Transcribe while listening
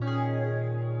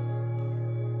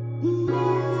Listen,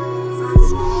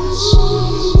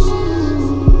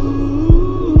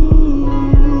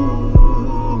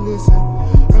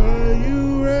 are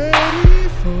you ready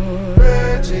for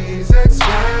Reggie's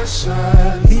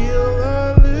Expressions? Heal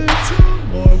a little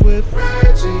more with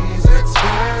Reggie's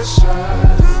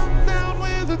Expressions. Calm down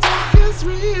where the talk is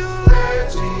real.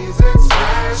 Reggie's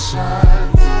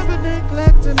Expressions. Never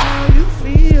neglecting how you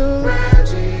feel.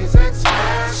 Reggie's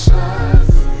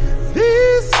Expressions.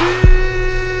 This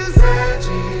is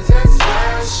Reggie's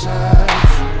Expressions.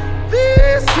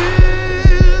 This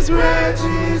is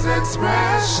Reggie's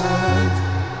Expressions.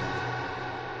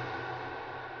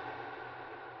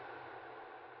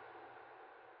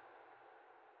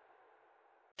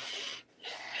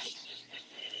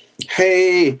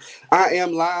 Hey, I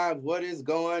am live. What is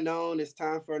going on? It's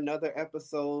time for another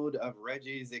episode of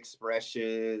Reggie's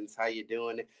Expressions. How you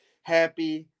doing?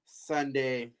 Happy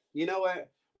Sunday. You know what?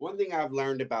 One thing I've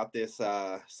learned about this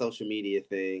social media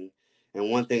thing, and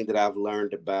one thing that I've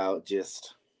learned about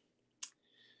just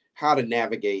how to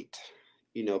navigate,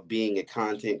 being a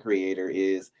content creator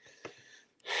is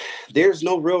there's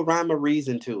no real rhyme or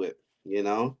reason to it.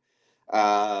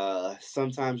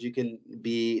 Sometimes you can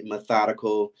be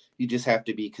methodical. You just have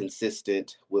to be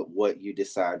consistent with what you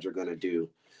decide you're going to do.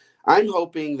 I'm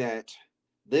hoping that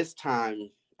this time,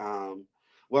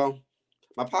 well,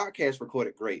 my podcast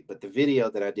recorded great, but the video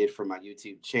that I did for my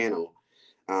YouTube channel,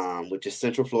 which is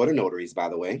Central Florida Notaries, by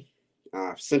the way,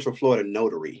 Central Florida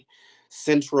Notary,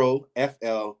 Central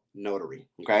FL Notary.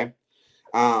 Okay.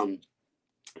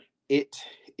 It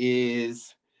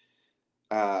is,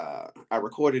 I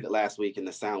recorded it last week and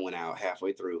the sound went out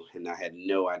halfway through and I had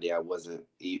no idea. I wasn't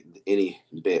any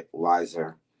bit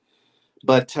wiser.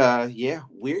 But yeah,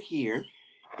 we're here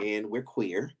and we're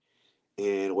queer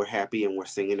and we're happy and we're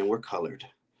singing and we're colored.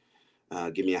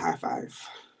 Give me a high five.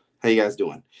 How you guys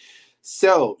doing?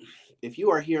 So if you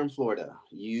are here in Florida,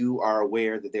 you are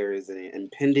aware that there is an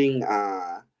impending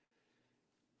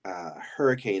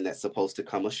hurricane that's supposed to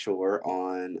come ashore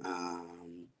on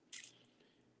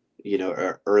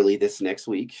early this next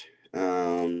week.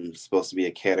 Supposed to be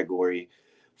a Category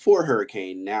 4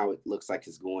 hurricane. Now it looks like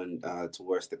it's going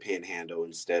towards the Panhandle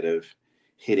instead of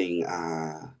hitting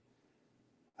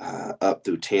up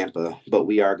through Tampa. But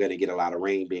we are going to get a lot of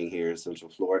rain being here in Central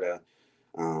Florida.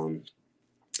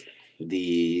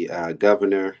 The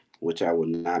governor, which I will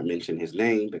not mention his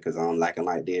name because I don't like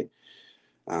it,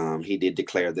 he did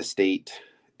declare the state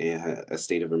a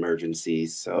state of emergency.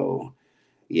 So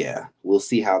yeah, we'll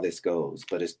see how this goes,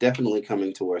 but it's definitely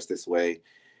coming towards this way.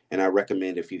 And I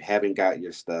recommend if you haven't got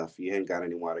your stuff, you haven't got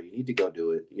any water, you need to go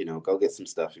do it. Go get some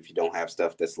stuff. If you don't have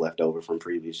stuff that's left over from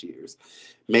previous years,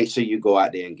 make sure you go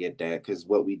out there and get that. Because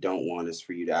what we don't want is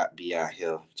for you to be out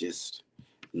here just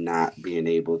not being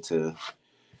able to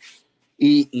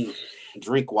eat and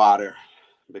drink water,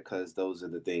 because those are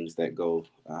the things that go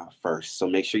first. So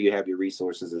make sure you have your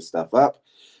resources and stuff up.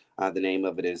 The name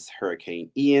of it is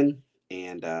Hurricane Ian.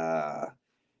 And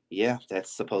yeah,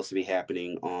 that's supposed to be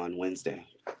happening on Wednesday.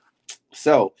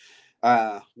 So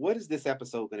what is this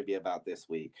episode going to be about this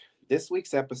week? This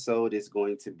week's episode is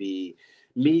going to be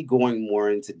me going more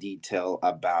into detail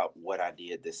about what I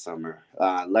did this summer.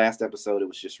 Last episode, it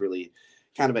was just really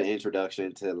kind of an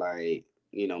introduction to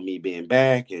me being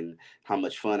back and how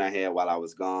much fun I had while I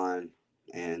was gone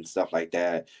and stuff like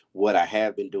that. What I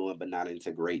have been doing, but not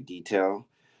into great detail.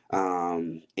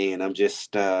 And I'm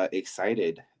just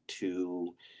excited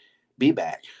to be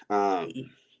back. I'm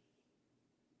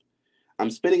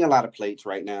spinning a lot of plates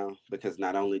right now because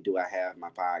not only do I have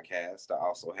my podcast, I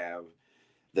also have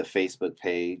the Facebook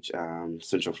page,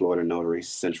 Central Florida Notary,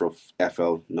 Central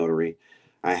FL Notary.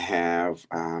 I have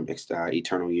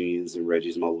Eternal Unions and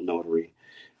Reggie's Mobile Notary.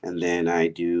 And then I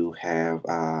do have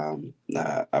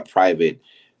a private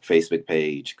Facebook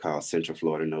page called Central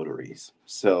Florida Notaries.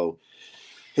 So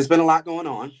there's been a lot going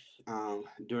on.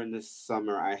 During this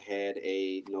summer, I had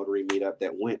a notary meetup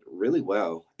that went really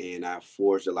well, and I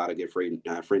forged a lot of good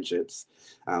friendships.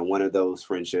 One of those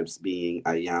friendships being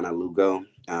Ayana Lugo.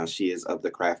 She is of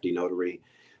the Crafty Notary.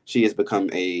 She has become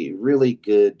a really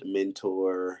good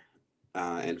mentor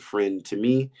and friend to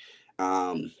me,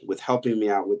 with helping me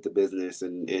out with the business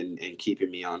and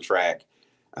keeping me on track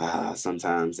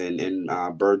sometimes. And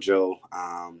Burjo,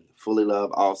 Fully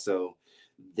Love also.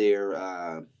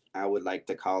 They're I would like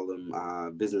to call them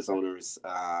business owners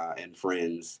and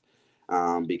friends,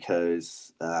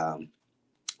 because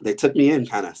they took me in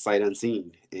kind of sight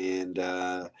unseen and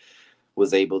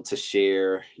was able to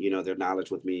share, their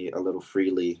knowledge with me a little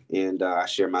freely, and I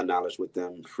share my knowledge with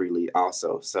them freely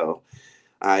also. So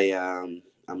I'm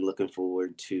I'm looking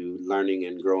forward to learning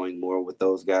and growing more with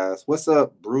those guys. What's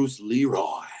up, Bruce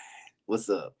Leroy? What's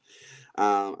up?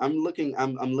 I'm looking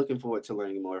forward to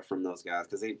learning more from those guys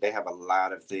because they have a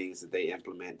lot of things that they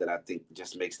implement that I think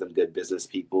just makes them good business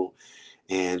people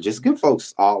and just good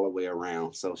folks all the way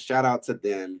around. So shout out to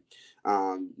them.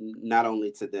 Not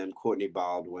only to them, Courtney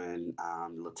Baldwin,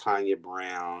 Latanya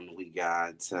Brown, we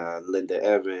got Linda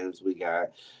Evans, we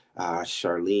got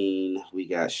Charlene, we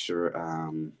got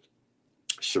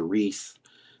Sharice,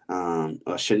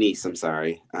 Shanice, I'm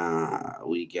sorry.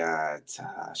 We got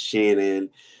Shannon.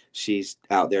 She's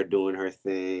out there doing her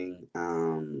thing.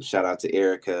 Shout out to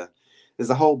Erica. There's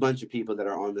a whole bunch of people that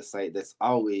are on the site that's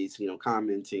always,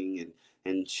 commenting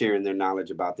and sharing their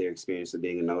knowledge about their experience of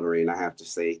being a notary. And I have to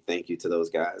say thank you to those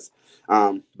guys.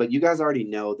 But you guys already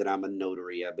know that I'm a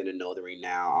notary. I've been a notary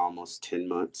now almost 10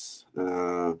 months.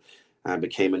 I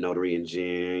became a notary in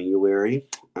January.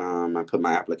 I put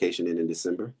my application in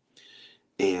December.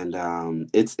 And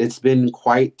it's been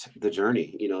quite the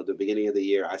journey. The beginning of the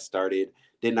year, I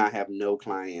did not have no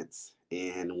clients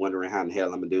and wondering how in the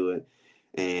hell I'm gonna do it.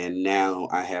 And now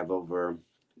I have over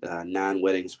 9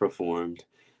 weddings performed.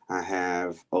 I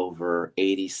have over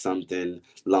 80 something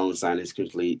loan signings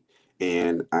complete,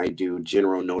 and I do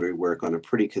general notary work on a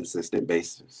pretty consistent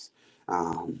basis.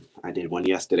 I did one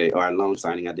yesterday, or a loan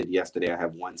signing I did yesterday. I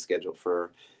have one scheduled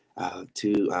for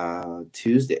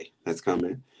Tuesday that's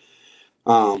coming.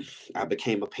 I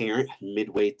became a parent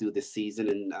midway through the season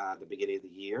in the beginning of the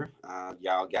year.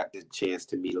 Y'all got the chance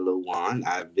to meet a little Juan.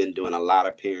 I've been doing a lot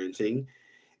of parenting.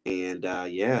 And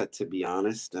to be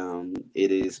honest,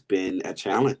 it has been a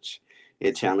challenge.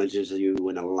 It challenges you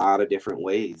in a lot of different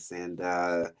ways. And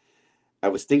I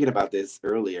was thinking about this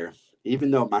earlier.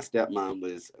 Even though my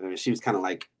stepmom she was kind of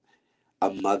like a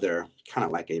mother, kind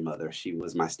of like a mother. She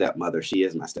was my stepmother. She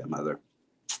is my stepmother.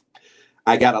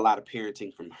 I got a lot of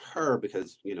parenting from her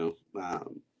because,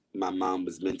 my mom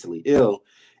was mentally ill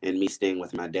and me staying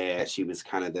with my dad, she was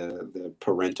kind of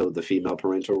the female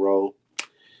parental role.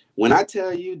 When I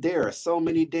tell you there are so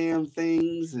many damn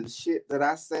things and shit that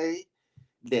I say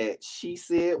that she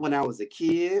said when I was a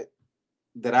kid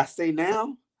that I say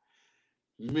now,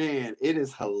 man, it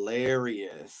is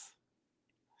hilarious.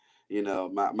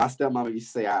 My stepmama used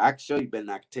to say, I can show you better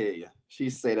than I can tell you. She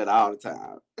used to say that all the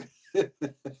time.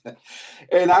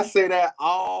 And I say that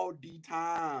all the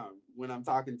time when I'm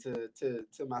talking to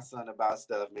my son about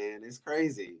stuff, man. It's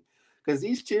crazy. Because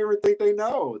these children think they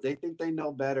know. They think they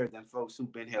know better than folks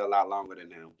who've been here a lot longer than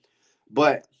them.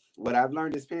 But what I've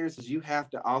learned as parents is you have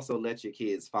to also let your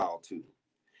kids fall too.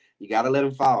 You got to let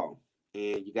them fall.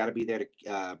 And you got to be there to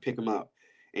pick them up.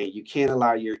 And you can't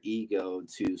allow your ego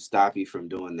to stop you from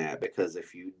doing that. Because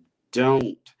if you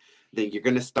don't, then you're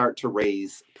going to start to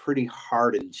raise pretty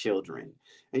hardened children.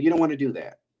 And you don't want to do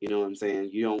that. You know what I'm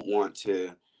saying? You don't want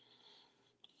to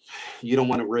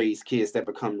raise kids that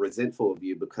become resentful of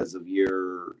you because of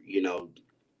your,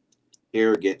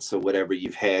 arrogance or whatever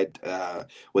you've had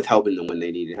with helping them when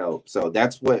they needed help. So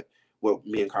that's what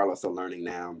me and Carlos are learning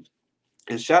now.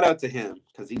 And shout out to him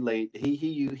because he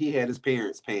had his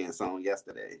parents' pants on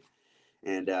yesterday.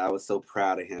 And I was so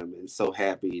proud of him and so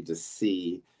happy to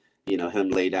see, him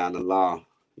lay down the law,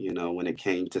 when it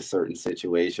came to certain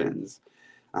situations.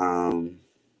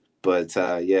 But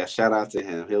shout out to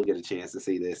him. He'll get a chance to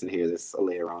see this and hear this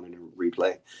later on in the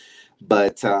replay.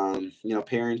 But,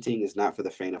 parenting is not for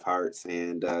the faint of hearts,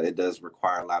 and it does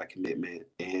require a lot of commitment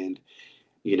and,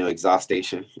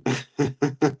 exhaustion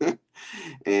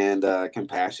and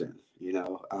compassion.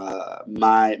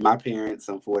 My parents,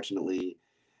 unfortunately,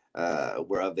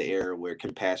 were of the era where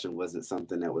compassion wasn't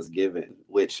something that was given,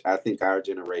 which I think our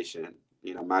generation,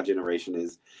 my generation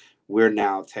we're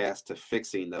now tasked to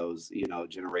fixing those,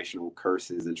 generational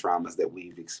curses and traumas that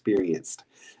we've experienced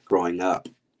growing up.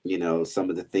 Some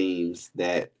of the themes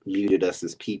that muted us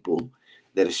as people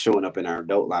that is showing up in our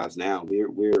adult lives now.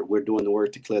 We're doing the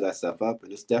work to clear that stuff up,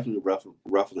 and it's definitely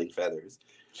ruffling feathers.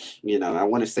 I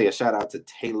want to say a shout out to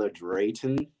Taylor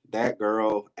Drayton. That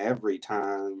girl, every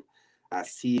time I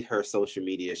see her social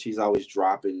media, she's always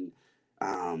dropping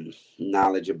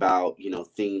knowledge about,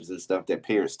 themes and stuff that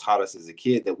parents taught us as a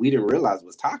kid that we didn't realize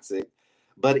was toxic,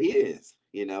 but it is,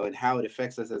 and how it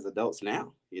affects us as adults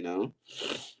now,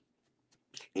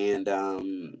 and,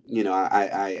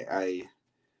 I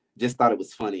just thought it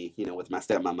was funny, with my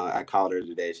stepmom. I called her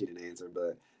today. She didn't answer,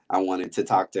 but I wanted to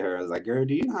talk to her. I was like, girl,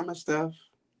 do you know how much stuff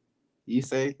you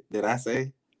say that I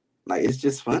say? Like, it's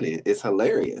just funny. It's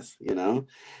hilarious,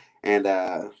 And,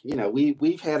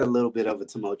 we've had a little bit of a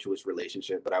tumultuous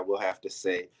relationship, but I will have to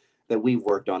say that we've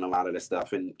worked on a lot of the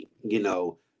stuff. And,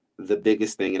 the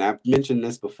biggest thing, and I've mentioned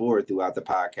this before throughout the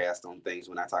podcast on things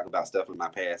when I talk about stuff in my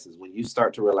past, is when you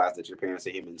start to realize that your parents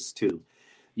are humans too,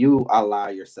 you allow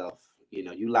yourself,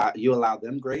 you allow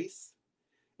them grace,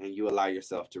 and you allow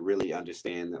yourself to really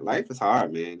understand that life is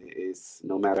hard, man. It's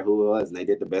no matter who it was, and they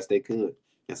did the best they could.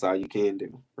 That's all you can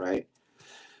do, right?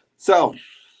 So,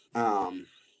 um,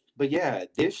 but yeah,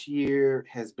 this year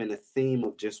has been a theme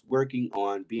of just working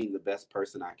on being the best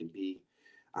person I can be.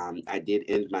 I did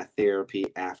end my therapy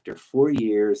after 4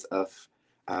 years of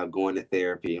going to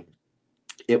therapy.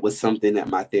 It was something that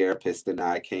my therapist and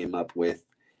I came up with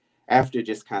after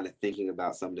just kind of thinking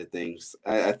about some of the things.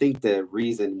 I think the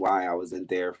reason why I was in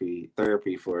therapy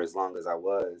for as long as I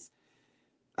was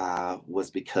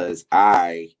because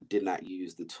I did not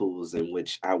use the tools in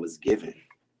which I was given.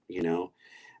 You know,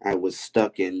 I was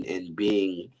stuck in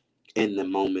being in the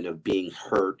moment of being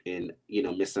hurt and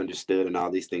misunderstood and all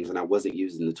these things, and I wasn't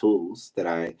using the tools that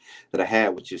I had,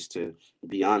 which is to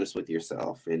be honest with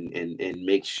yourself and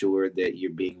make sure that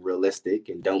you're being realistic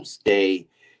and don't stay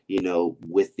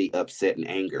with the upset and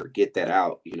anger. Get that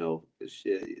out.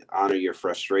 Honor your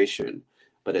frustration,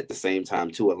 but at the same time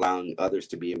too allowing others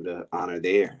to be able to honor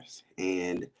theirs.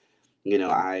 And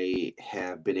I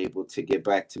have been able to get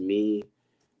back to me,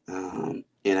 and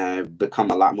I've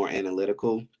become a lot more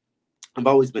analytical. I've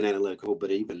always been analytical,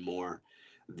 but even more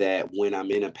that when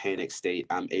I'm in a panic state,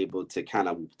 I'm able to kind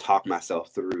of talk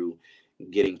myself through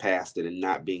getting past it and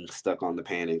not being stuck on the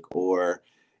panic, or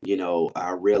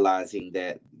realizing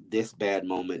that this bad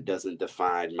moment doesn't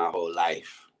define my whole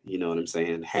life. You know what I'm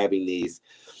saying? Having these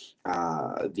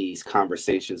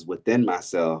conversations within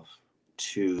myself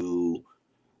to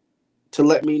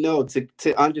let me know,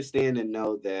 to understand and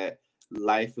know that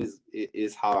life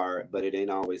is hard, but it ain't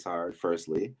always hard,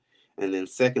 firstly. And then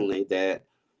secondly, that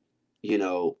you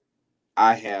know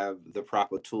I have the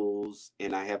proper tools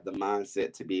and I have the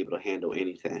mindset to be able to handle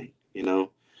anything.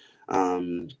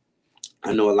 um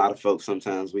I know a lot of folks,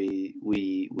 sometimes we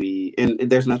and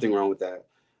there's nothing wrong with that,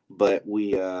 but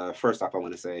we first off, I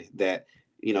want to say that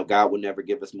God will never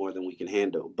give us more than we can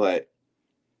handle. But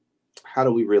how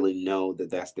do we really know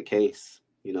that that's the case?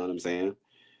 You know what I'm saying?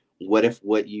 What if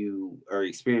what you are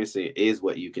experiencing is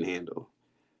what you can handle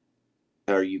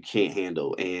or you can't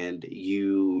handle, and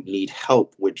you need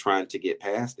help with trying to get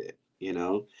past it?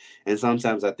 And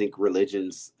sometimes I think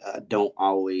religion doesn't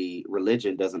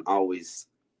always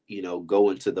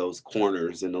go into those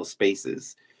corners and those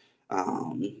spaces.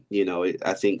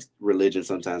 I think religion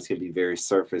sometimes can be very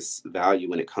surface value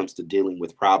when it comes to dealing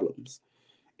with problems.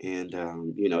 And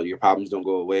your problems don't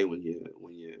go away when you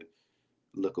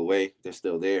look away. They're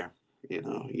still there.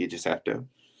 You just have to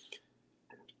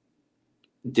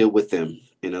deal with them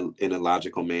in a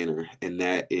logical manner, and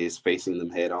that is facing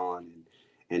them head on,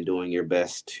 and doing your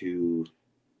best to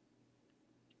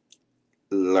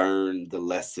learn the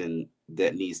lesson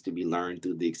that needs to be learned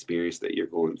through the experience that you're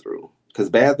going through.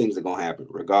 Because bad things are going to happen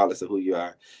regardless of who you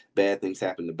are. Bad things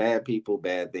happen to bad people,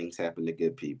 bad things happen to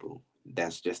good people.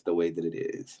 That's just the way that it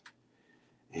is.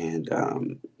 And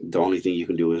the only thing you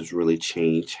can do is really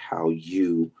change how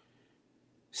you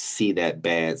see that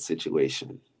bad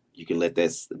situation. You can let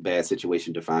that bad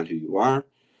situation define who you are,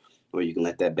 or you can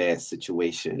let that bad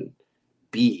situation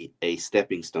be a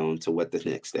stepping stone to what the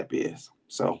next step is.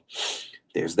 So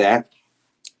there's that.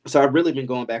 So I've really been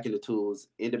going back into tools,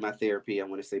 into my therapy. I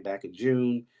want to say back in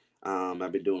June.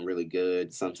 I've been doing really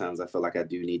good. Sometimes I feel like I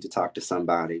do need to talk to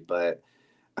somebody, but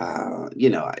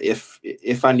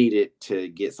if I needed to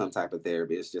get some type of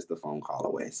therapy, it's just a phone call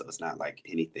away. So it's not like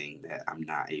anything that I'm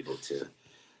not able to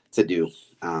do.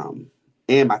 And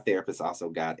my therapist also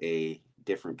got a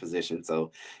different position,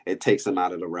 so it takes them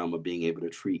out of the realm of being able to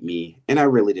treat me. And I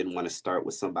really didn't want to start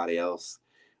with somebody else,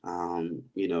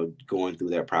 going through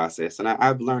that process. And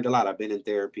I've learned a lot. I've been in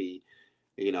therapy,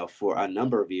 for a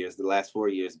number of years, the last 4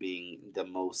 years being the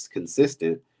most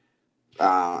consistent.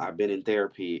 I've been in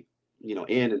therapy,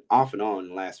 in and off and on in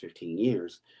the last 15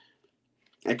 years.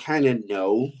 I kind of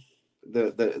know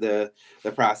the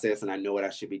process, and I know what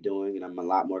I should be doing, and I'm a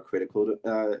lot more critical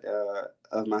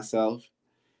of myself.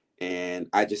 And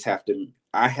I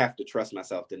have to trust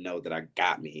myself to know that I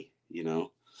got me.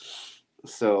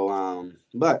 So,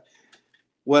 but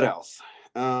what else?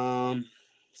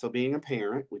 So being a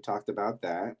parent, we talked about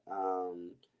that.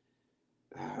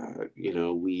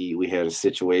 We had a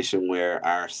situation where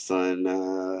our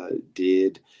son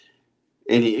did,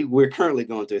 and we're currently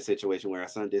going through a situation where our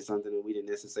son did something that we didn't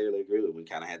necessarily agree with. We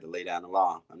kind of had to lay down the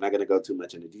law. I'm not going to go too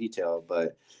much into detail,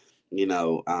 but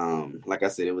like I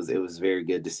said, it was very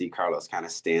good to see Carlos kind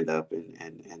of stand up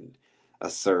and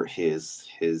assert his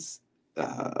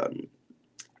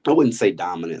I wouldn't say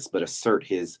dominance, but assert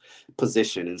his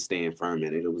position and stand firm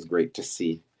in it. It was great to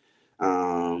see.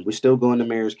 We're still going to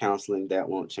marriage counseling. That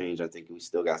won't change. I think we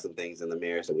still got some things in the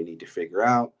marriage that we need to figure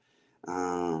out.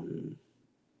 Um,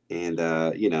 and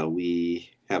we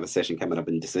have a session coming up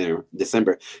in December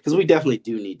because we definitely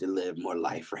do need to live more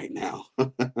life right now.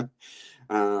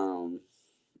 um,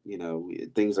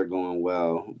 things are going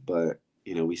well, but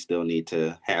we still need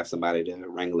to have somebody to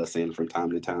wrangle us in from time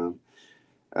to time.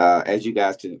 As you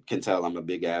guys can tell, I'm a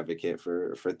big advocate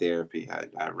for therapy.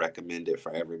 I recommend it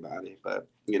for everybody, but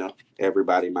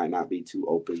everybody might not be too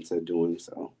open to doing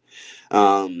so.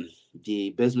 The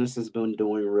business has been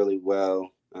doing really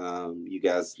well. You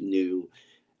guys knew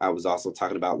I was also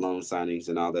talking about loan signings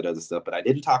and all that other stuff, but I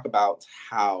didn't talk about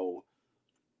how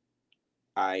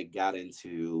I got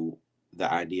into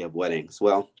the idea of weddings.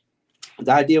 Well,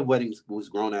 the idea of weddings was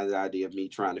grown out of the idea of me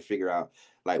trying to figure out,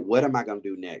 like, what am I going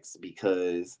to do next?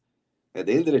 Because at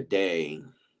the end of the day,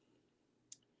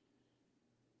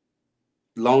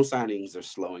 loan signings are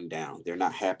slowing down. They're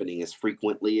not happening as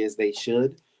frequently as they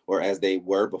should or as they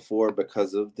were before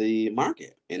because of the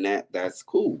market. And that's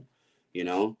cool,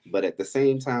 But at the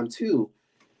same time, too,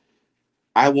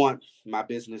 I want my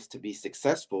business to be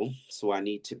successful, so I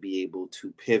need to be able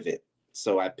to pivot.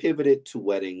 So I pivoted to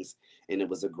weddings, and it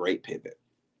was a great pivot.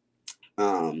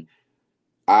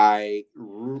 I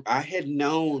had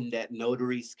known that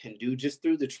notaries can do, just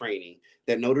through the training,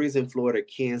 that notaries in Florida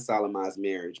can solemnize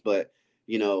marriage, but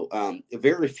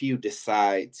very few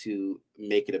decide to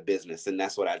make it a business, and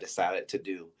that's what I decided to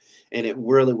do. And it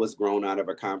really was grown out of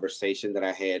a conversation that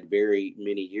I had very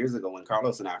many years ago when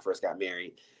Carlos and I first got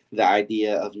married. The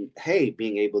idea of, hey,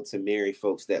 being able to marry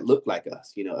folks that look like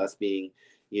us, us being,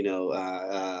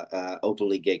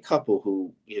 openly gay couple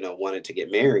who wanted to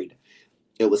get married.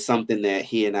 It was something that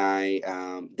he and I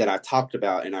that I talked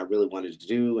about and I really wanted to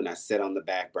do, and I set on the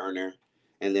back burner.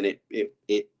 And then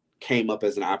it came up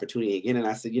as an opportunity again, and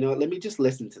I said, let me just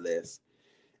listen to this.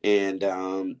 And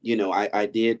I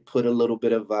did put a little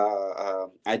bit of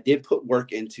I did put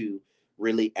work into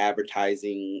really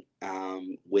advertising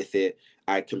with it.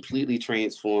 I completely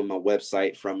transformed my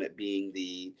website from it being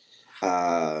the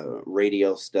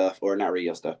radio stuff, or not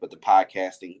radio stuff, but the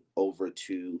podcasting, over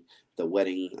to the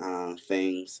wedding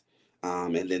things,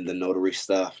 and then the notary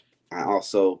stuff. I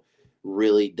also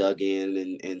really dug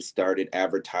in and started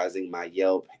advertising my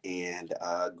Yelp and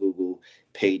Google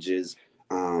pages.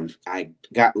 I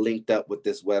got linked up with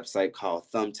this website called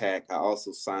Thumbtack. I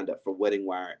also signed up for Wedding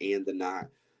Wire and The Knot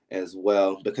as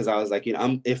well, because I was like,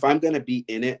 if I'm going to be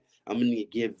in it, I'm going to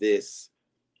give this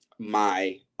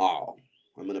my all.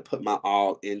 I'm going to put my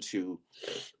all into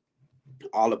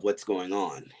all of what's going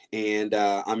on. And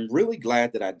I'm really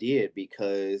glad that I did,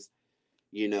 because,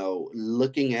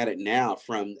 looking at it now,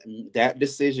 from that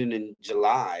decision in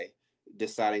July,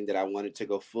 deciding that I wanted to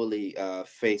go fully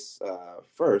face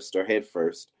first, or head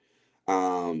first,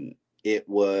 it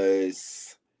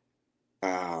was,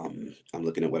 I'm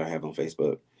looking at what I have on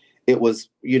Facebook. It was,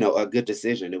 a good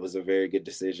decision. It was a very good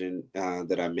decision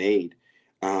that I made.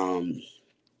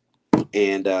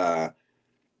 And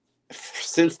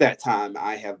since that time,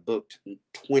 I have booked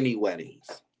 20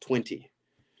 weddings. 20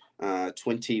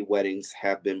 weddings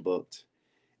have been booked,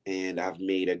 and I've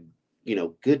made a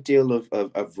good deal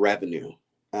of revenue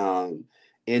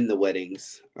in the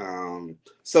weddings.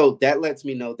 So that lets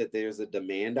me know that there's a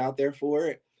demand out there for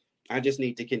it. I just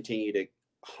need to continue to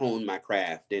hone my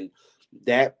craft, and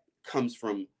that comes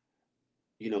from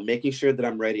making sure that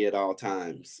I'm ready at all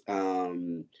times,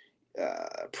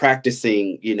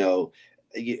 practicing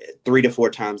 3 to 4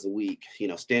 times a week,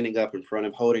 standing up in front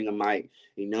of, holding a mic,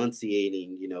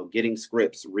 enunciating, getting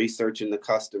scripts, researching the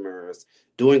customers,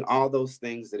 doing all those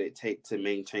things that it takes to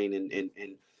maintain and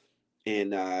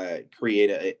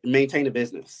maintain a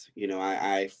business.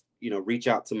 I reach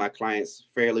out to my clients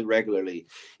fairly regularly.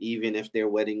 Even if their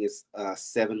wedding is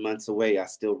 7 months away, I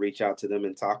still reach out to them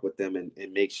and talk with them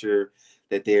and make sure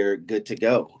that they're good to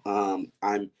go.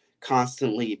 I'm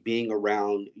constantly being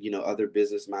around, other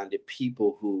business-minded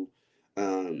people who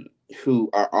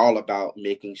are all about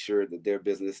making sure that their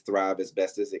business thrive as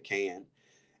best as it can.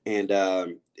 And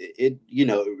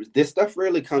this stuff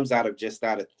really comes out of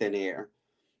thin air.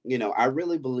 I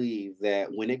really believe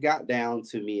that when it got down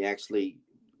to me actually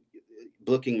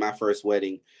booking my first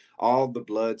wedding, all the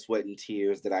blood, sweat, and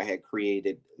tears that I had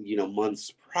created,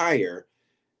 months prior,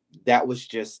 that was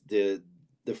just the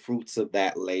fruits of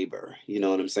that labor. You know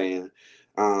what I'm saying?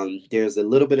 There's a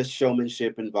little bit of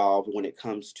showmanship involved when it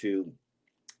comes to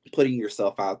putting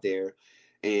yourself out there.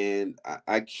 And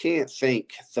I can't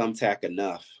thank Thumbtack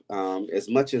enough. As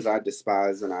much as I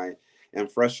despise and I am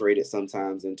frustrated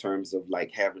sometimes in terms of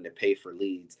like having to pay for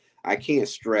leads. I can't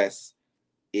stress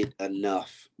it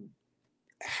enough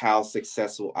how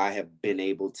successful I have been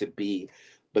able to be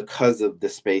because of the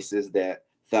spaces that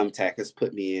Thumbtack has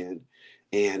put me in.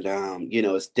 And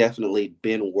it's definitely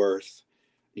been worth,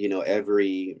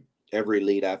 every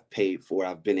lead I've paid for.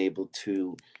 I've been able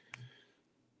to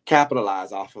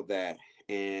capitalize off of that,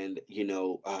 and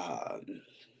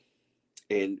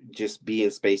and just be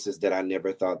in spaces that I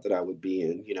never thought that I would be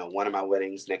in. One of my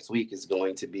weddings next week is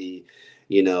going to be,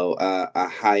 a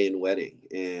high-end wedding,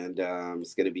 and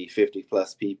it's going to be 50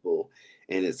 plus people,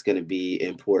 and it's going to be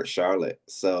in Port Charlotte.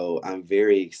 So I'm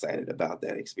very excited about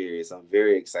that experience. I'm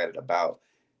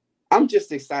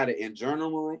just excited in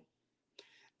general,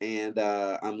 and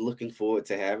I'm looking forward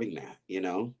to having that.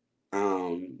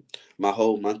 My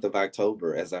whole month of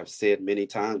October, as I've said many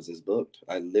times, is booked.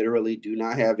 I literally do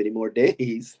not have any more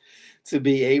days to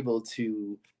be able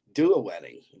to do a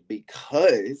wedding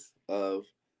because of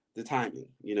the timing.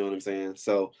 You know what I'm saying?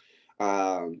 So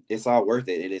it's all worth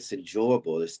it, and it's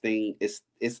enjoyable. This thing is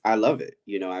I love it.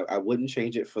 I wouldn't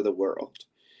change it for the world.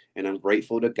 And I'm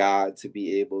grateful to God to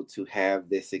be able to have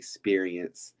this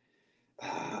experience,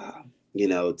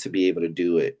 to be able to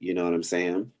do it. You know what I'm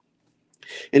saying?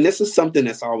 And this is something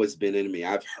that's always been in me.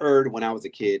 I've heard when I was a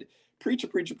kid, preacher,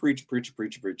 preacher, preacher, preacher,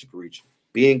 preacher, preacher, preacher.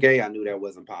 Being gay, I knew that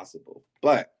wasn't possible.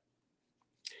 But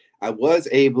I was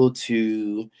able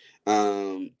to,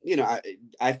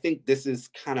 I think this is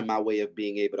kind of my way of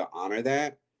being able to honor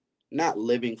that. Not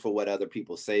living for what other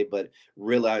people say, but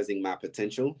realizing my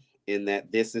potential in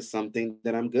that this is something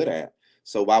that I'm good at.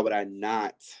 So why would I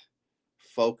not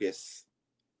focus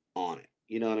on it?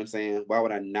 You know what I'm saying? Why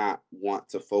would I not want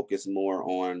to focus more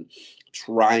on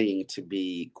trying to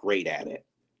be great at it?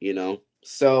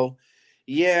 So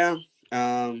yeah,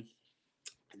 that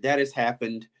has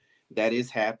happened. That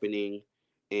is happening.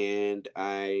 And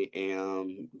I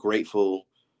am grateful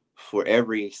for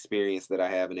every experience that I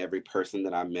have and every person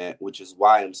that I met, which is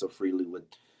why I'm so freely with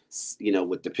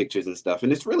the pictures and stuff.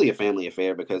 And it's really a family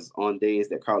affair because on days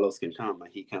that Carlos can come,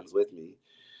 he comes with me.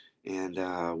 And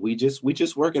we just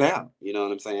work it out. You know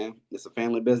what I'm saying? It's a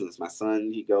family business. My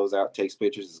son, he goes out, takes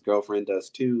pictures. His girlfriend does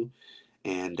too.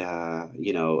 And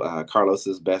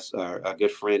Carlos's a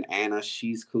good friend, Anna,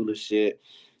 she's cool as shit.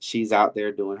 She's out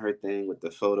there doing her thing with the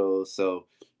photos. So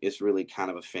it's really kind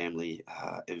of a family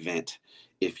event,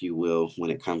 if you will,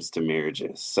 when it comes to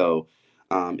marriages. So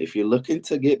if you're looking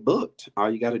to get booked,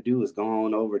 all you got to do is go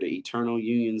on over to Eternal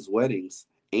Unions Weddings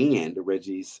and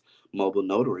Reggie's Mobile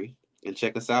Notary and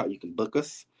check us out. You can book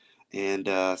us and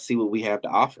see what we have to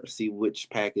offer, see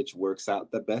which package works out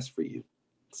the best for you.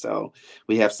 So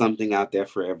we have something out there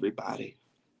for everybody.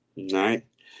 All right.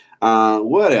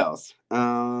 What else?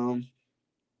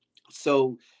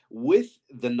 So with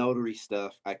the notary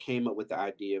stuff, I came up with the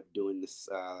idea of doing this,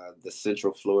 the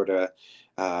Central Florida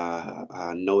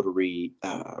notary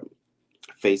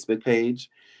Facebook page.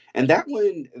 And that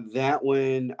one,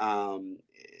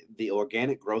 the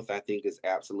organic growth, I think, is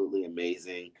absolutely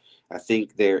amazing. I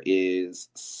think there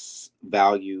is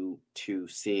value to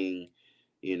seeing,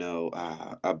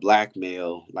 a Black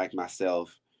male like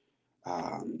myself,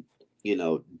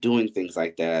 doing things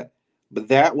like that. But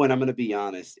that one, I'm going to be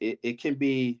honest, it can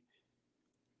be,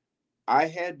 I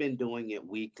had been doing it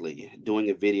weekly, doing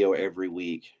a video every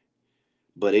week,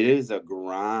 but it is a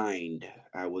grind,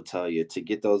 I will tell you, to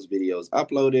get those videos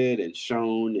uploaded and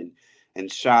shown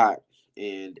and shot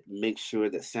and make sure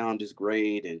that sound is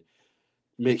great and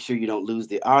make sure you don't lose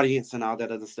the audience and all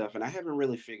that other stuff. And I haven't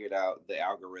really figured out the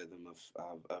algorithm of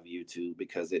YouTube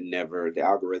because the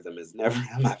algorithm is never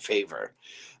in my favor.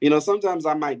 Sometimes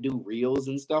I might do reels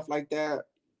and stuff like that,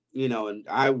 and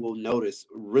I will notice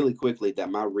really quickly that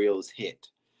my reels hit,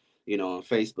 on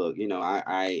Facebook.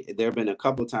 I there have been a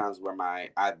couple of times where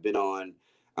I've been on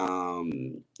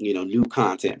new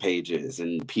content pages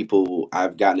and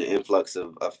I've gotten an influx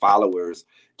of followers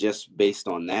just based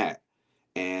on that.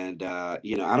 And I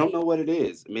don't know what it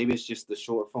is. Maybe it's just the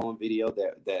short form video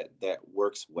that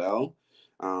works well.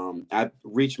 I've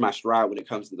reached my stride when it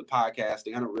comes to the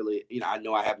podcasting. I don't really, I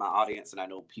know I have my audience and I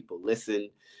know people listen,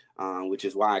 which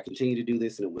is why I continue to do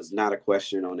this. And it was not a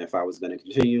question on if I was going to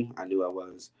continue. I knew I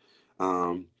was.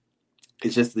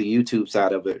 It's just the YouTube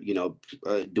side of it,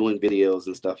 doing videos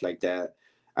and stuff like that.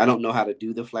 I don't know how to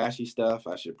do the flashy stuff.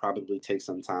 I should probably take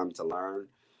some time to learn.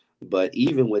 But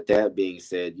even with that being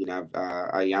said,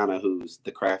 Ayana, who's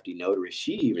the crafty notary,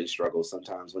 she even struggles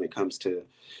sometimes when it comes to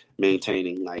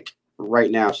maintaining. Like right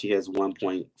now, she has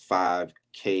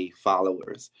 1.5K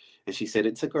followers. And she said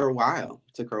it took her a while.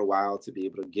 It took her a while to be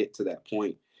able to get to that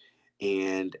point.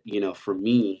 And, for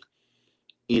me,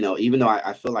 even though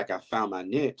I feel like I found my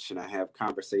niche and I have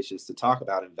conversations to talk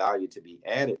about and value to be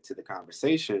added to the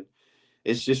conversation,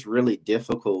 it's just really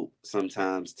difficult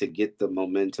sometimes to get the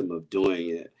momentum of doing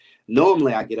it.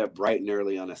 Normally, I get up bright and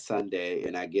early on a Sunday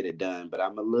and I get it done, but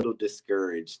I'm a little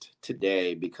discouraged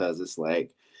today because it's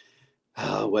like,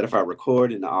 oh, what if I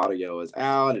record and the audio is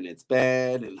out and it's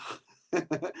bad and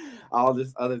all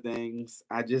this other things.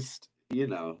 I just,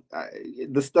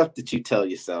 the stuff that you tell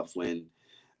yourself when,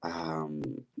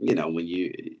 when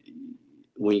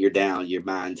you're down, your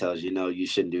mind tells you, no, you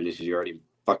shouldn't do this. You already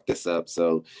fucked this up.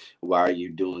 So why are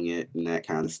you doing it? And that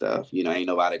kind of stuff. Ain't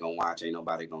nobody gonna watch, ain't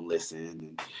nobody gonna listen.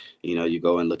 And, you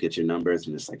go and look at your numbers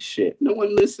and it's like, shit, no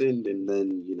one listened. And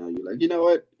then, you're like, you know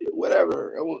what,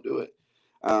 whatever, I won't do it.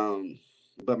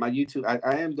 But my YouTube,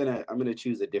 I'm gonna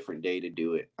choose a different day to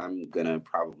do it. I'm gonna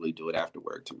probably do it after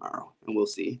work tomorrow, and we'll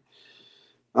see.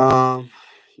 The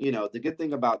good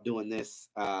thing about doing this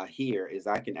here is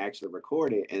I can actually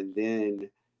record it and then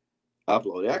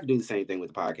upload it. I can do the same thing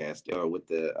with the podcast or with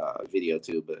the video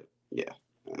too, but yeah,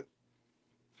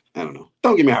 I don't know.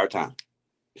 Don't give me a hard time.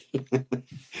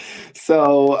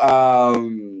 So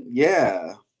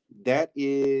yeah, that's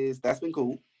been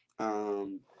cool.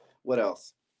 What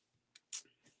else?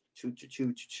 Choo choo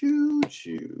choo choo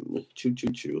choo choo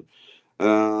choo choo.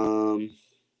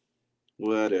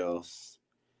 What else?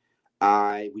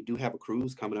 We do have a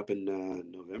cruise coming up in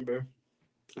November.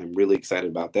 I'm really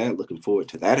excited about that. Looking forward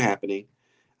to that happening.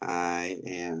 I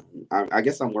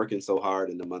guess I'm working so hard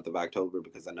in the month of October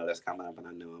because I know that's coming up, and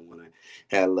I know I want to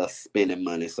have a little spending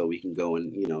money so we can go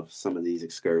and some of these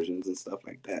excursions and stuff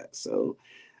like that. So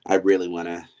I really want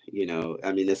to,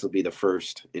 this will be the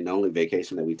first and only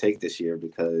vacation that we take this year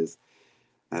because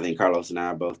I think Carlos and I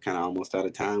are both kind of almost out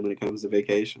of time when it comes to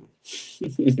vacation.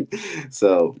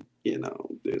 So,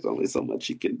 there's only so much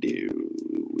you can do.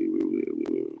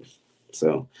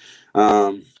 So,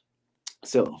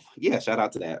 yeah, shout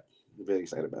out to that. I'm very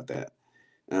excited about that.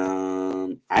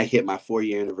 I hit my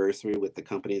 4-year anniversary with the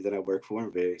company that I work for.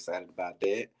 I'm very excited about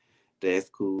that. That's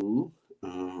cool.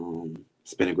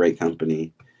 It's been a great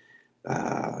company.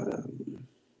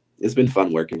 It's been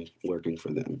fun working for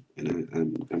them,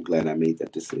 and I'm glad I made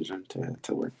that decision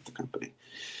to work with the company.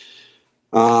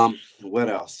 What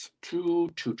else?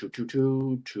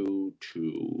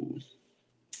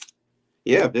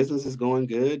 Yeah, business is going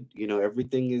good.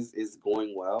 Everything is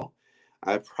going well.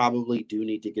 I probably do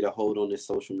need to get a hold on this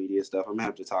social media stuff. I'm gonna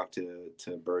have to talk to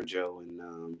Burjo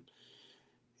and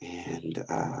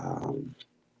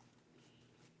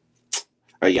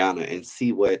Ayana and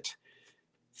see what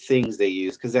things they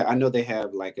use, because I know they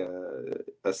have like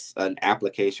an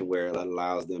application where it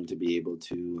allows them to be able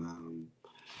to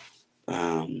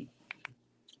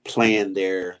plan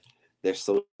their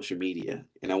social media,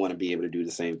 and I want to be able to do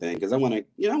the same thing because I want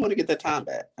to get that time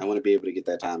back. I want to be able to get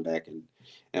that time back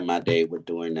in my day with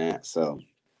doing that. So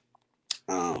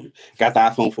got the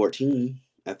iPhone 14.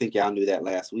 I think y'all knew that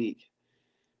last week.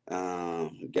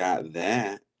 Got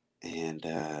that,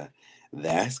 and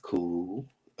that's cool.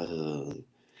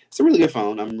 It's a really good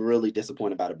phone. I'm really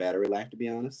disappointed about the battery life, to be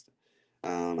honest.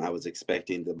 I was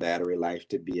expecting the battery life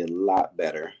to be a lot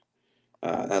better.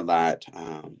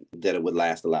 That it would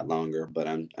last a lot longer, but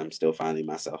I'm still finding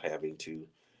myself having to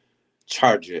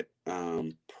charge it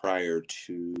prior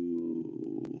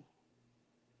to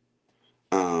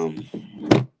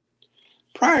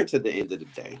the end of the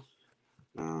day.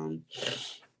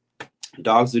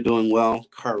 Dogs are doing well.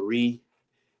 Kari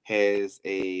has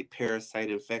a parasite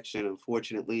infection,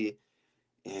 unfortunately,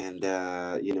 and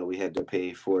we had to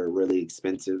pay for a really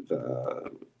expensive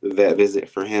vet visit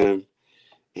for him.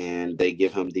 And they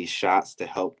give him these shots to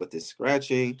help with his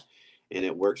scratching, and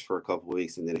it works for a couple of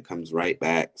weeks, and then it comes right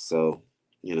back. So,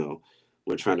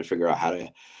 we're trying to figure out how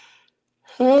to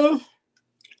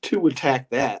attack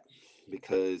that,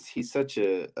 because he's such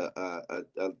a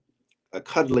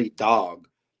cuddly dog.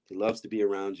 He loves to be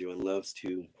around you and loves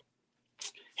to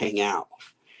hang out,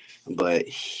 but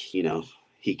he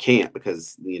can't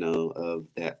because of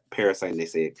that parasite, and they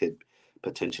say it could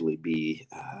potentially be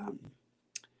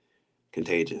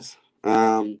contagious.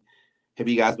 Have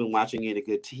you guys been watching any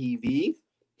good TV?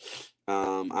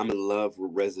 I'm in love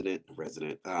with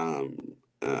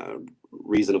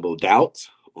Reasonable Doubt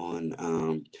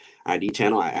on ID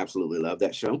channel. I absolutely love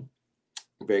that show.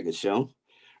 Very good show.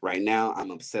 Right now,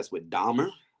 I'm obsessed with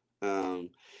Dahmer.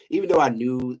 Even though I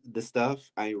knew the stuff,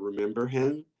 I remember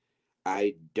him.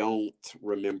 I don't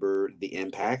remember the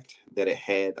impact that it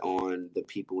had on the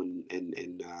people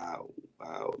in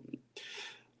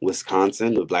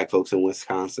Wisconsin, the Black folks in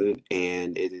Wisconsin,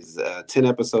 and it is 10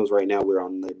 episodes right now. We're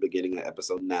on the beginning of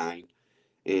episode 9,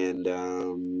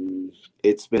 and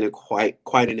it's been a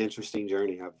quite an interesting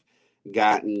journey. I've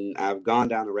gone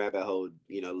down the rabbit hole,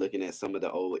 looking at some of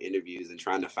the old interviews and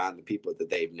trying to find the people that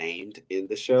they've named in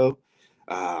the show.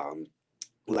 Um,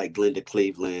 like Glenda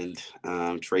Cleveland,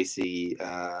 Tracy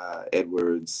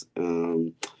Edwards,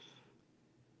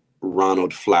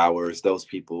 Ronald Flowers, those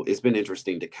people. It's been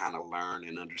interesting to kind of learn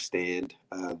and understand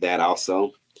that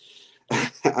also.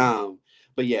 um,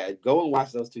 but yeah, go and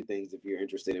watch those two things if you're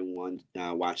interested in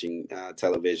watching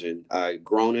television.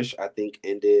 Grownish, I think,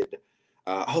 ended.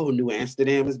 New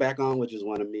Amsterdam is back on, which is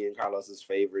one of me and Carlos's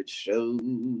favorite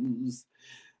shows.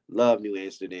 Love New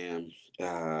Amsterdam.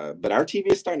 But our TV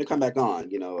is starting to come back on,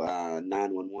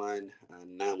 911,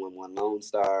 911 Lone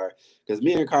Star. Because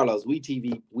me and Carlos, we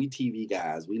TV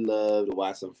guys. We love to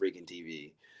watch some freaking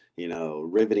TV.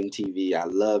 Riveting TV. I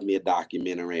love me a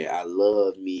documentary. I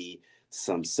love me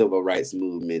some civil rights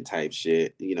movement type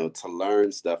shit, to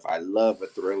learn stuff. I love a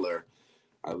thriller.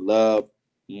 I love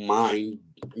mind,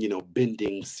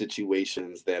 bending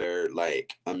situations that are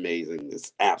like amazing.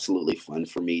 It's absolutely fun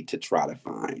for me to try to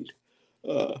find.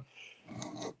 Uh,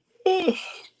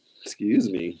 excuse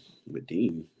me,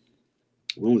 Medine.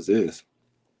 When was this?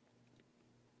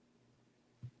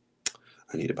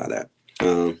 I need to buy that.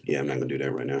 Yeah, I'm not gonna do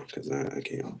that right now because I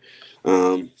can't.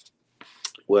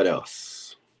 What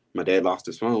else? My dad lost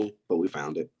his phone, but we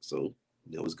found it, so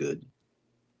that was good.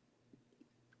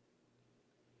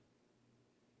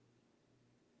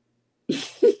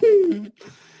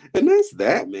 And that's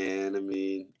that, man. I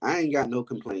mean, I ain't got no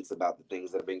complaints about the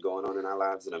things that have been going on in our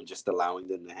lives, and I'm just allowing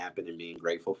them to happen and being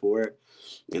grateful for it.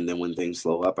 And then when things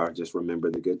slow up, I just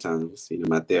remember the good times.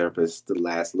 My therapist, the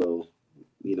last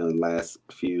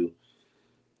few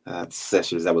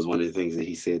sessions, that was one of the things that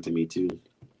he said to me too.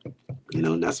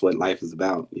 And that's what life is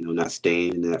about, not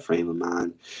staying in that frame of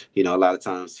mind. A lot of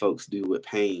times folks do with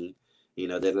pain, they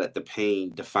let the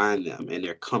pain define them, and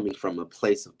they're coming from a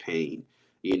place of pain.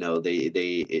 They don't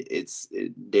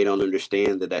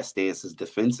understand that stance is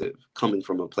defensive, coming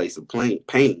from a place of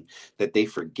pain, that they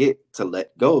forget to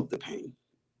let go of the pain.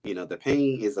 The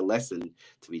pain is a lesson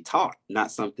to be taught,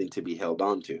 not something to be held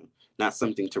on to, not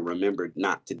something to remember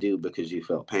not to do because you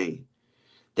felt pain.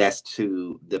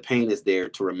 The pain is there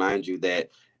to remind you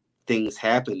that things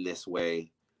happen this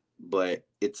way, but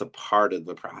it's a part of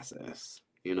the process.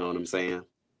 You know what I'm saying?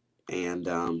 And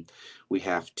we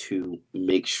have to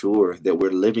make sure that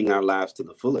we're living our lives to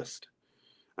the fullest.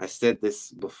 I said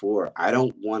this before. I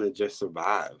don't want to just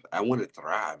survive. I want to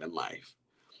thrive in life.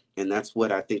 And that's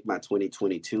what I think my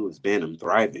 2022 has been. I'm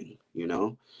thriving,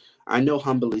 I know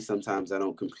humbly sometimes I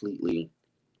don't completely,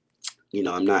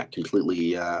 I'm not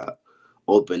completely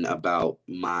open about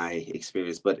my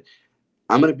experience, but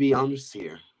I'm going to be honest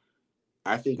here.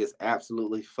 I think it's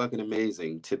absolutely fucking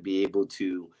amazing to be able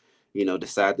to,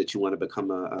 decide that you want to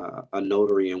become a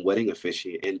notary and wedding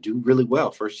officiant and do really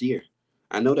well first year.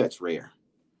 I know that's rare.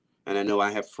 And I know I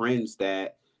have friends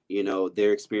that,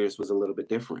 their experience was a little bit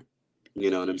different. You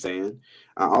know what I'm saying?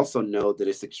 I also know that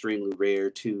it's extremely rare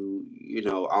to,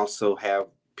 also have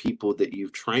people that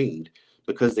you've trained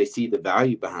because they see the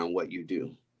value behind what you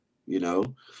do. I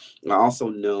also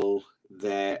know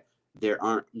that there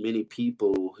aren't many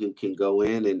people who can go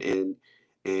in and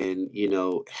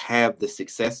have the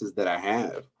successes that I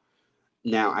have.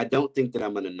 Now, I don't think that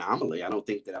I'm an anomaly. I don't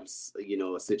think that I'm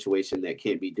a situation that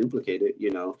can't be duplicated.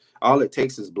 All it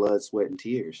takes is blood, sweat, and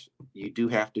tears. You do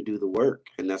have to do the work,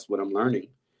 and that's what I'm learning.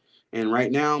 And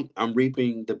right now, I'm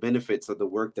reaping the benefits of the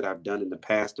work that I've done in the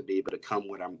past to be able to come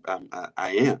where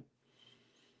I am.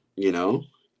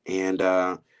 And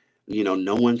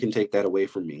no one can take that away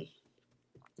from me.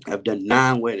 I've done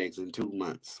 9 weddings in 2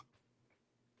 months.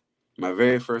 My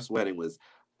very first wedding was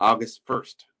August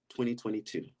 1st,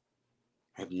 2022.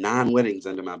 I have 9 weddings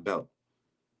under my belt.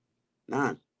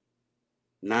 9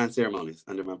 ceremonies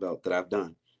under my belt that I've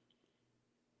done.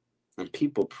 And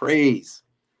people praise.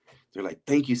 They're like,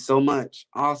 thank you so much.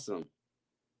 Awesome.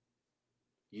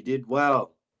 You did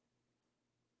well.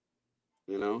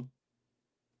 I'm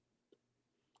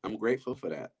grateful for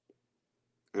that.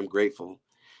 I'm grateful.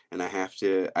 And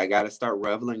I got to start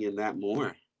reveling in that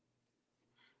more.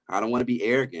 I don't want to be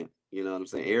arrogant. You know what I'm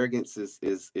saying? Arrogance is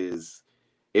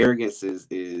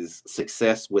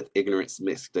success with ignorance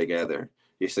mixed together.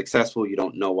 You're successful. You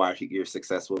don't know why you're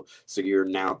successful. So you're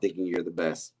now thinking you're the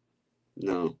best.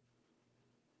 No.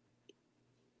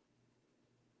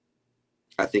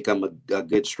 I think I'm a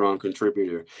good, strong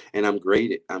contributor, and I'm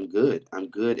great. I'm good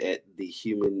at the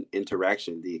human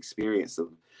interaction, the experience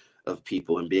of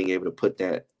people, and being able to put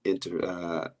that into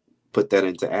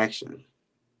action.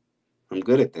 I'm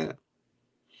good at that.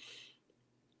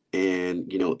 And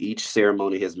And, each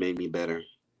ceremony has made me better.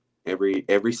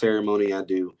 Every ceremony I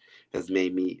do has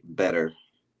made me better.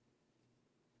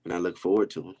 And I look forward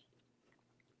to them.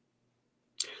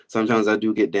 Sometimes I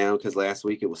do get down because last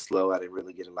week it was slow. I didn't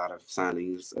really get a lot of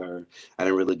signings, or I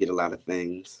didn't really get a lot of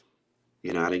things.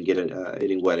 I didn't get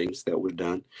any weddings that were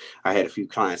done. I had a few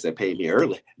clients that paid me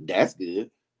early. That's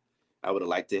good. I would have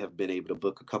liked to have been able to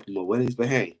book a couple more weddings, but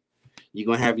hey, you're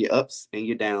going to have your ups and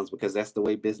your downs because that's the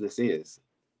way business is.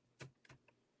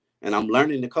 And I'm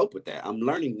learning to cope with that. I'm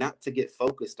learning not to get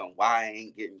focused on why I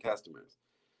ain't getting customers.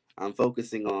 I'm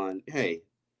focusing on, hey,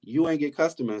 you ain't get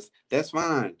customers. That's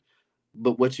fine.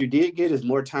 But what you did get is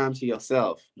more time to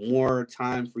yourself, more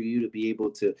time for you to be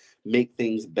able to make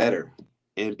things better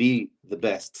and be the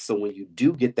best. So when you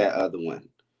do get that other one,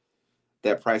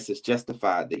 that price is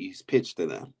justified that you pitched to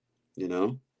them,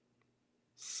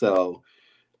 So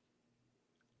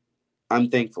I'm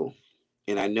thankful.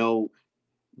 And I know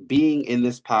being in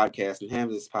this podcast and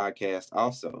having this podcast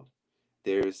also,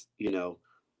 there's, to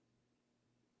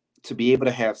be able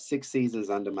to have 6 seasons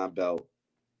under my belt,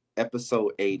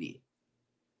 episode 80,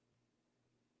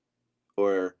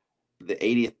 or the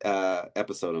 80th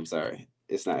episode, I'm sorry.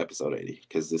 It's not episode 80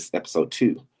 because it's episode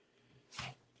 2.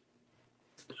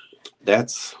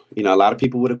 That's, a lot of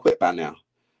people would have quit by now.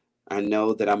 I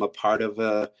know that I'm a part of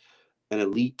an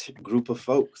elite group of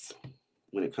folks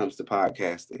when it comes to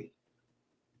podcasting.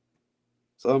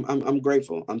 So I'm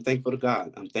grateful. I'm thankful to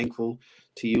God. I'm thankful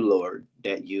to you, Lord,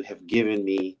 that you have given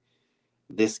me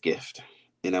this gift.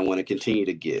 And I want to continue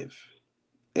to give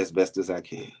as best as I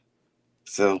can.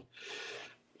 So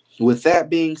with that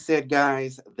being said,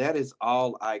 guys, that is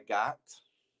all I got.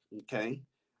 Okay.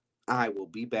 I will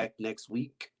be back next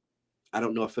week. I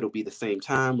don't know if it'll be the same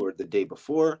time or the day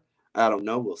before. I don't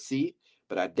know. We'll see.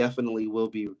 But I definitely will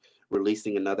be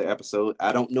releasing another episode.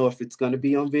 I don't know if it's going to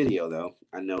be on video, though.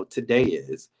 I know today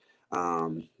is.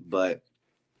 But,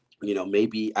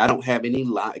 maybe I don't have any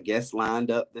guests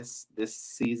lined up this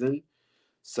season.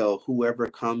 So whoever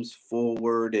comes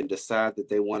forward and decide that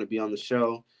they want to be on the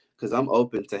show, because I'm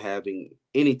open to having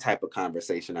any type of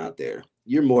conversation out there,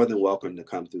 you're more than welcome to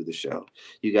come through the show.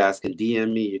 You guys can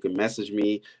DM me. You can message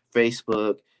me,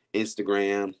 Facebook,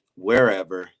 Instagram,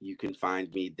 wherever. You can find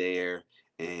me there.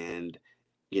 And,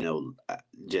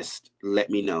 just let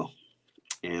me know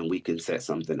and we can set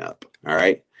something up. All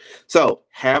right. So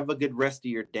have a good rest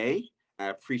of your day. I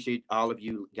appreciate all of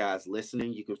you guys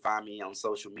listening. You can find me on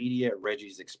social media at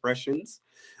Reggie's Expressions.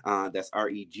 That's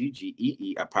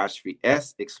REGGEE''S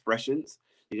Expressions.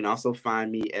 You can also find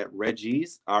me at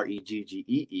Reggie's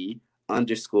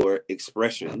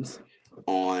REGGEE_Expressions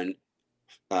on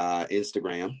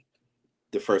Instagram.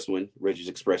 The first one, Reggie's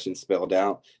Expressions spelled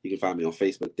out. You can find me on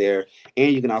Facebook there.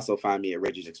 And you can also find me at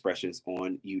Reggie's Expressions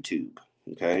on YouTube.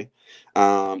 Okay.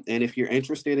 And if you're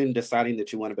interested in deciding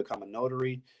that you want to become a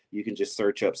notary, you can just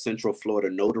search up Central Florida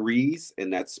Notaries,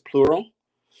 and that's plural.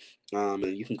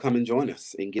 And you can come and join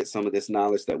us and get some of this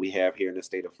knowledge that we have here in the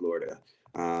state of Florida,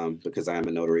 because I am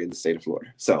a notary in the state of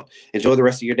Florida. So enjoy the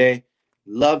rest of your day.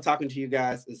 Love talking to you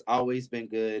guys. It's always been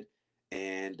good.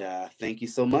 And thank you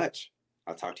so much.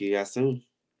 I'll talk to you guys soon.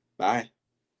 Bye.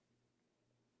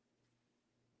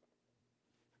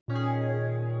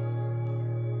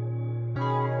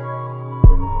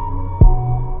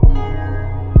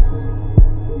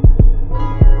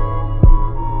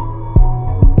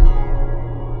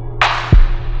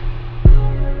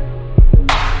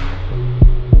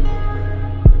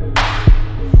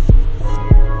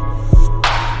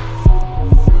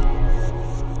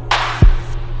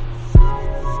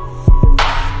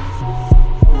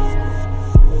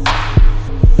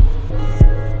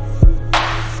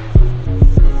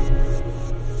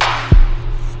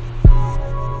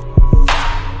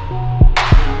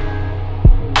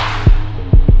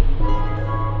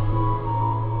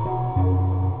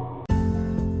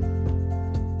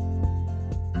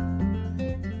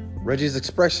 Reggie's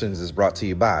Expressions is brought to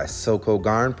you by Soko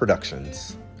Garn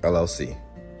Productions, LLC.